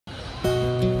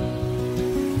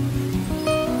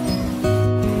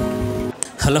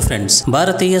Hello friends,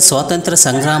 ಭಾರತೀಯ ಸ್ವಾತಂತ್ರ್ಯ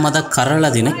ಸಂಗ್ರಾಮದ ಕರಾಳ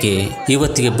ದಿನಕ್ಕೆ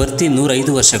ಇವತ್ತಿಗೆ ಬರ್ತಿ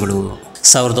 105 ವರ್ಷಗಳು.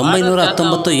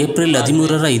 1919 ಏಪ್ರಿಲ್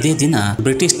 13ರ ಇದೇ ದಿನ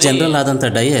ಬ್ರಿಟಿಷ್ ಜನರಲ್ ಆದಂಥ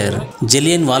ಡಯರ್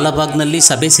ಜಲಿಯನ್ ವಾಲಾಬಾಗ್ನಲ್ಲಿ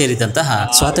ಸಭೆ ಸೇರಿದಂತಹ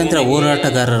ಸ್ವಾತಂತ್ರ್ಯ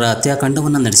ಹೋರಾಟಗಾರರ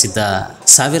ಹತ್ಯಾಕಾಂಡವನ್ನು ನಡೆಸಿದ್ದ.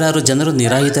 ಸಾವಿರಾರು ಜನರು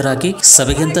ನಿರಾಯುಧರಾಗಿ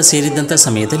ಸಭೆಗಂತ ಸೇರಿದಂತ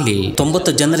ಸಮಯದಲ್ಲಿ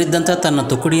 90 ಜನರಿದ್ದಂತ ತನ್ನ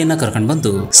ತುಕಡಿಯನ್ನ ಕರ್ಕೊಂಡು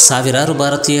ಬಂದು ಸಾವಿರಾರು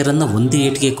ಭಾರತೀಯರನ್ನ ಒಂದೇ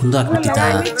ಏಟಿಗೆ ಕೊಂದು ಹಾಕ್ಬಿಟ್ಟಿದ್ದ.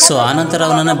 ಸೊ ಆನಂತರ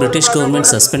ಅವನನ್ನ ಬ್ರಿಟಿಷ್ ಗವರ್ಮೆಂಟ್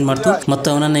ಸಸ್ಪೆಂಡ್ ಮಾಡ್ತು ಮತ್ತು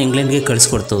ಅವನನ್ನ ಇಂಗ್ಲೆಂಡ್ಗೆ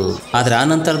ಕಳಿಸ್ಕೊಡ್ತು. ಆದ್ರೆ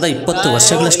ಆನಂತರದ 20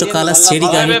 ವರ್ಷಗಳಷ್ಟು ಕಾಲ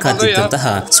ಸೇಡಿಗಾಗಿ ಕಾದಿದ್ದಂತಹ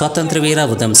ಸ್ವಾತಂತ್ರ್ಯ ವೀರ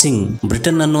ಉಧಮ್ ಸಿಂಗ್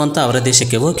ಬ್ರಿಟನ್ ಅನ್ನುವಂತ ಅವರ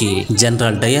ದೇಶಕ್ಕೆ ಹೋಗಿ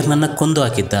ಜನರಲ್ ಡಯರ್ ನನ್ನ ಕೊಂದು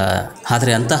ಹಾಕಿದ್ದ.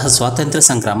 ಆದ್ರೆ ಅಂತಹ ಸ್ವಾತಂತ್ರ್ಯ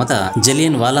ಸಂಗ್ರಾಮದ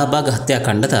ಜಲಿಯನ್ ವಾಲಾಬಾಗ್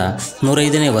ಹತ್ಯಾಕಾಂಡದ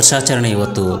 105ನೇ ವರ್ಷಾಚರಣೆ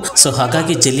ಇವತ್ತು. ಸೊ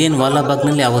ಹಾಗಾಗಿ ಜಲಿಯನ್ ವಾಲಾಬಾಗ್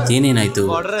ನಲ್ಲಿ ಅವತ್ತು ಏನೇನಾಯ್ತು,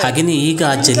 ಹಾಗೇನೆ ಈಗ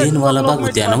ಆ ಜಲಿಯನ್ ವಾಲಾಬಾಗ್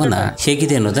ಉದ್ಯಾನವನ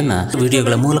ಹೇಗಿದೆ ಅನ್ನೋದನ್ನ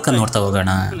ವಿಡಿಯೋಗಳ ಮೂಲಕ ನೋಡ್ತಾ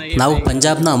ಹೋಗೋಣ. ನಾವು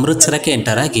ಪಂಜಾಬ್ನ ಅಮೃತ್ಸರಕ್ಕೆ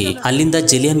ಎಂಟರ್ ಆಗಿ ಅಲ್ಲಿಂದ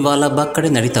ಜಲಿಯನ್ ವಾಲಾಬಾಗ್ ಕಡೆ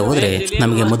ನಡೀತಾ ಹೋದ್ರೆ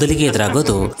ನಮಗೆ ಮೊದಲಿಗೆ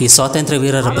ಎದುರಾಗೋದು ಈ ಸ್ವಾತಂತ್ರ್ಯ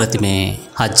ವೀರರ ಪ್ರತಿಮೆ.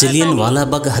 ಆ ಜಲಿಯನ್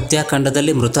ವಾಲಾಬಾಗ್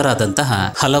ಹತ್ಯಾಕಾಂಡದಲ್ಲಿ ಮೃತರಾದಂತಹ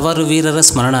ಹಲವಾರು ವೀರರ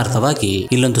ಸ್ಮರಣಾರ್ಥವಾಗಿ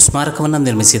ಇಲ್ಲೊಂದು ಸ್ಮಾರಕವನ್ನ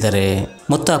ನಿರ್ಮಿಸಿದ್ದಾರೆ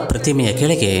ಮತ್ತು ಆ ಪ್ರತಿಮೆಯ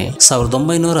ಕೆಳಗೆ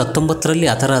 1919ರಲ್ಲಿ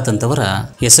ಹತರಾದಂತವರ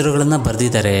ಹೆಸರುಗಳನ್ನ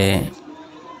ಬರೆದಿದ್ದಾರೆ.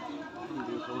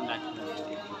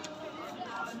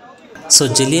 ಸೊ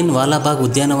ಜಲಿಯನ್ ವಾಲಾಬಾಗ್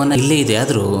ಉದ್ಯಾನವನ ಇಲ್ಲೇ ಇದೆ.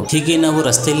 ಆದ್ರೂ ಹೀಗೆ ನಾವು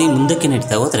ರಸ್ತೆಯಲ್ಲಿ ಮುಂದಕ್ಕೆ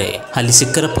ನಡೀತಾ ಹೋದ್ರೆ ಅಲ್ಲಿ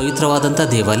ಸಿಖ್ಖರ ಪವಿತ್ರವಾದಂತ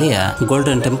ದೇವಾಲಯ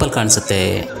ಗೋಲ್ಡನ್ ಟೆಂಪಲ್ ಕಾಣಿಸುತ್ತೆ.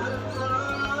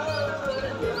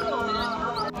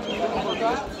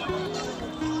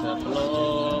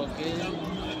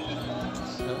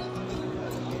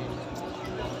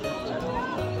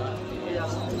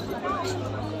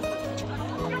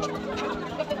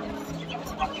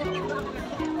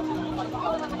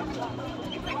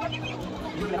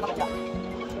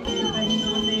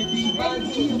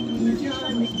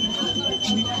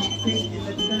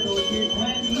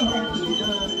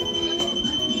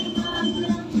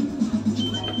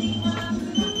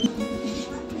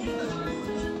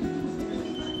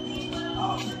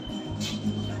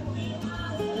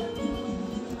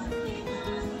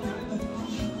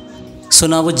 ಸೊ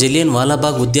ನಾವು ಜಲಿಯನ್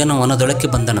ವಾಲಾಬಾಗ್ ಉದ್ಯಾನವನದೊಳಕ್ಕೆ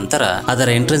ಬಂದ ನಂತರ ಅದರ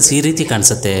ಎಂಟ್ರೆನ್ಸ್ ಈ ರೀತಿ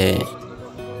ಕಾಣಿಸುತ್ತೆ.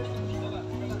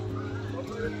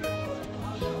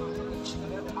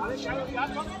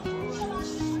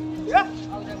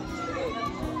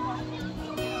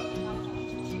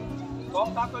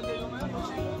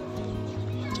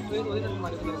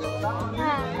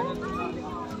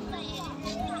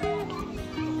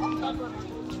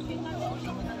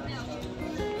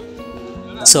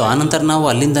 ಸೊ ಆನಂತರ ನಾವು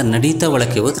ಅಲ್ಲಿಂದ ನಡೀತಾ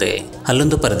ಒಳಕ್ಕೆ ಹೋದ್ರೆ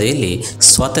ಅಲ್ಲೊಂದು ಪರದೆಯಲ್ಲಿ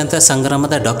ಸ್ವಾತಂತ್ರ್ಯ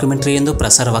ಸಂಗ್ರಾಮದ ಡಾಕ್ಯುಮೆಂಟರಿ ಎಂದು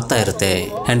ಪ್ರಸಾರವಾಗ್ತಾ ಇರುತ್ತೆ.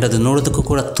 ಅಂಡ್ ಅದು ನೋಡೋದಕ್ಕೂ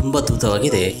ಕೂಡ ತುಂಬಾ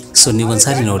ಅದ್ಭುತವಾಗಿದೆ. ಸೊ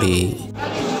ನೀವೊಂದ್ಸಾರಿ ನೋಡಿ.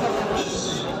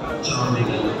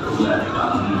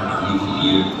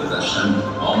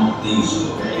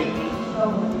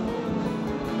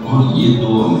 और ये तो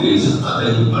अंग्रेज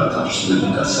कतई बर्दाश्त नहीं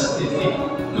कर सकते थे,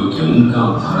 क्योंकि उनका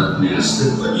भारत में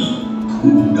अस्तित्व ही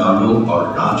फूट डालो और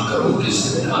राज करो के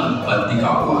सिद्धांत पर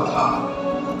टिका हुआ था.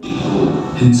 तो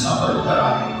हिंसा पर उतर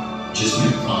आए,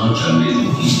 जिसमें 5 अंग्रेजों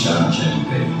की जान चली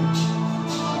गई.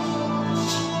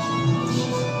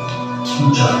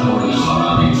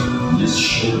 जालियांवाला में जिस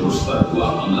शेर रोड पर हुआ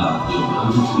हमला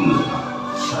दुर्भाग्यपूर्ण था,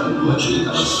 परंतु अचलित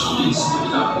अवस्था में इस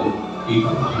महिला को एक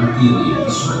भारतीय ने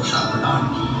सुरक्षा प्रदान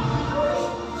की.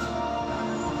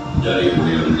 डरे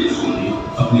हुए अंग्रेजों ने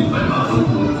अपने परिवारों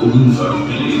को गोविंदगढ़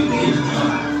के लिए भेज दिया.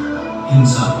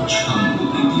 हिंसा कुछ कम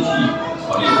होती दिखी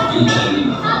और एक बेचैनी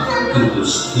बना, किंतु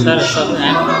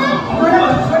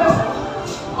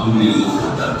अंग्रेजों को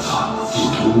डर था कि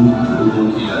लोगों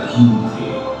के अधीन थे.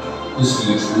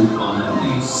 इसलिए फूटपालन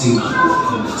ने सेना को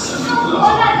अमृतसर में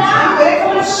बुलाया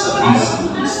और सभी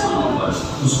जरूरी स्थानों पर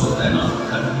उसको तैनात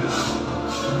कर दिया.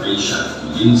 बेशक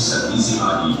ये सभी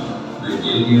सिपाही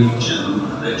ब्रिगेडियर जनरल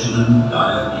रेजिमेंट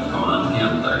डायर की कमान के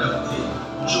अंतर्गत थे,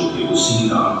 जो कि उसी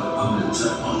रात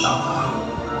अमृतसर पहुंचा था.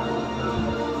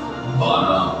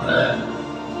 12 अप्रैल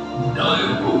डायर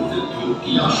को मृत्यु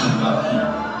की आशंका थी,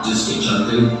 जिसके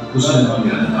चलते उसने अपने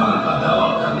अधिकार का दावा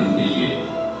करने के लिए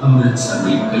अमृतसर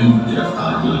में कई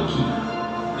गिरफ्तारियां की.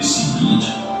 इसी बीच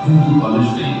हिंदू कॉलेज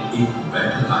में एक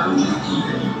बैठक आयोजित की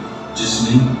गई,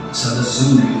 जिसमें सदस्यों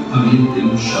ने अगले दिन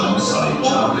शाम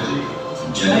 4:30 बजे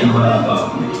जलियांवाला बाग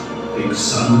में एक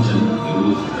सार्वजनिक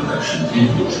विरोध प्रदर्शन की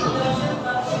घोषणा की.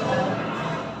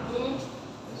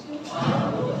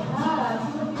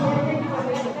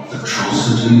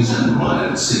 Atrocities and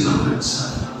riots in Amritsar.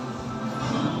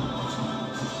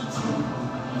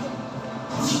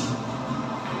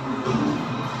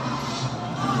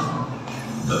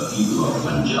 The people of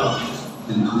Punjab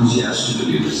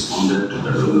enthusiastically responded to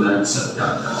the Roland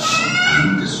Satyagraha, and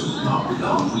this was not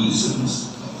without reasons.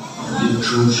 The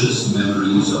atrocious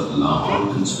memories of Lahore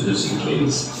conspiracy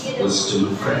case was still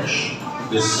fresh,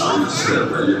 besides the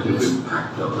relative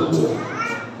impact of the war.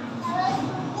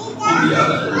 On the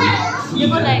other hand, we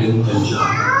had in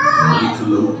Punjab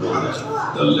Michael O'Donnell,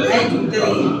 the lieutenant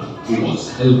governor, who was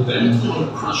hell-bent on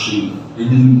crushing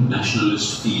hidden nationalist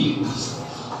feelings.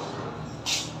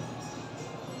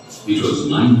 It was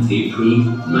 9th April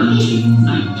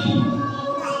 1919.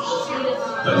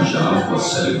 Punjab was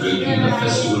celebrating the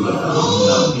festival of Ram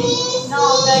Navami.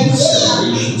 These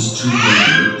celebrations too were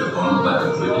looked upon by the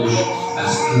British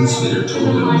as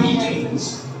conspiratorial meetings.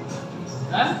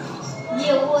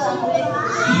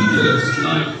 Leaders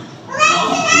like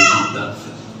Mahabharatha,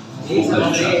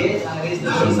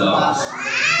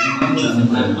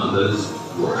 Kannada, and others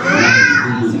were promoting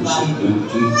Hindu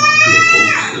unity to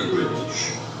oppose the British.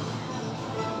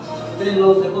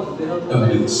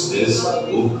 Amidst this,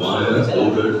 O'Donnell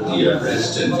ordered the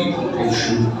arrest and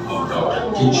deportation of Dr.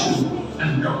 Kitchener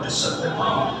and Dr.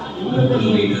 Satyabam, local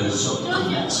leaders of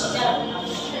Kannada.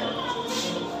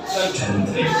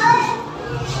 10th April.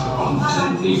 On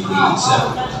 10th April itself,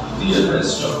 the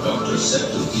arrest of Dr.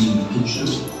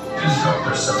 Kitchener and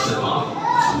Dr. Satyabam,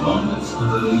 along with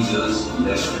other leaders,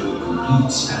 led to a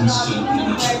complete standstill in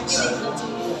Amritsar.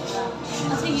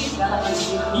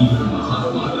 Even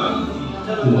Mahatma,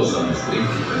 who was on his way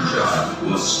to Punjab,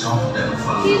 was stopped and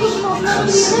followed and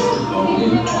sent to Bombay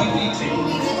to be detained.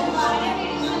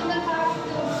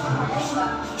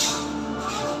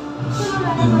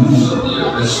 The news of the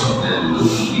arrest of their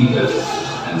local leader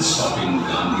and stopping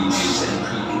Gandhiji's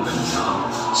entry to Punjab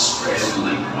spread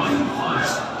like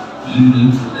wildfire, leading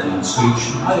to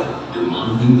demonstrations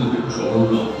demanding the withdrawal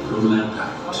of the Rowlatt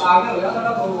Act.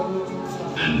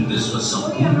 And this was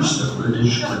something which the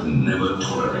British could never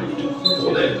tolerate,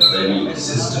 for their very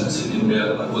existence in India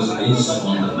was based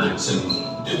upon the maxim,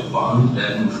 divide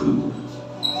and rule.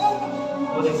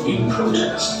 In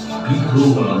protest, people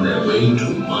were on their way to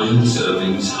Miles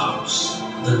Irving's house,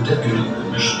 the deputy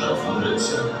commissioner of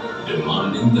Amritsar,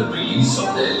 demanding the release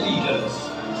of their leaders.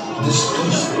 This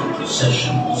peaceful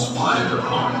procession was fired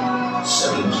upon,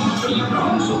 73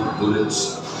 rounds of bullets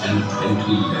and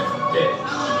 20 left dead.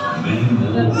 Many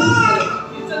more wounded.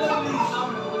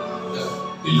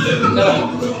 11th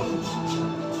April.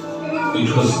 It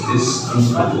was this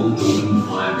unprovoked open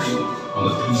firing on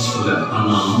the peaceful and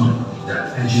unarmed that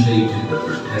agitated the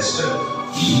protesters,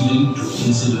 leading to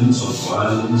incidents of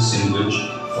violence in which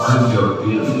 5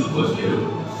 Europeans were killed.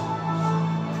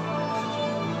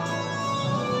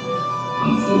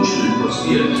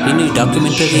 ಇನ್ನು ಈ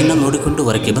ಡಾಕ್ಯುಮೆಂಟರಿಯನ್ನು ನೋಡಿಕೊಂಡು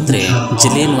ಹೊರಗೆ ಬಂದರೆ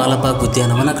ಜಲಿಯನ್ ವಾಲಾಬಾಗ್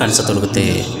ಉದ್ಯಾನವನ ಕಾಣಿಸತೊಡಗುತ್ತೆ.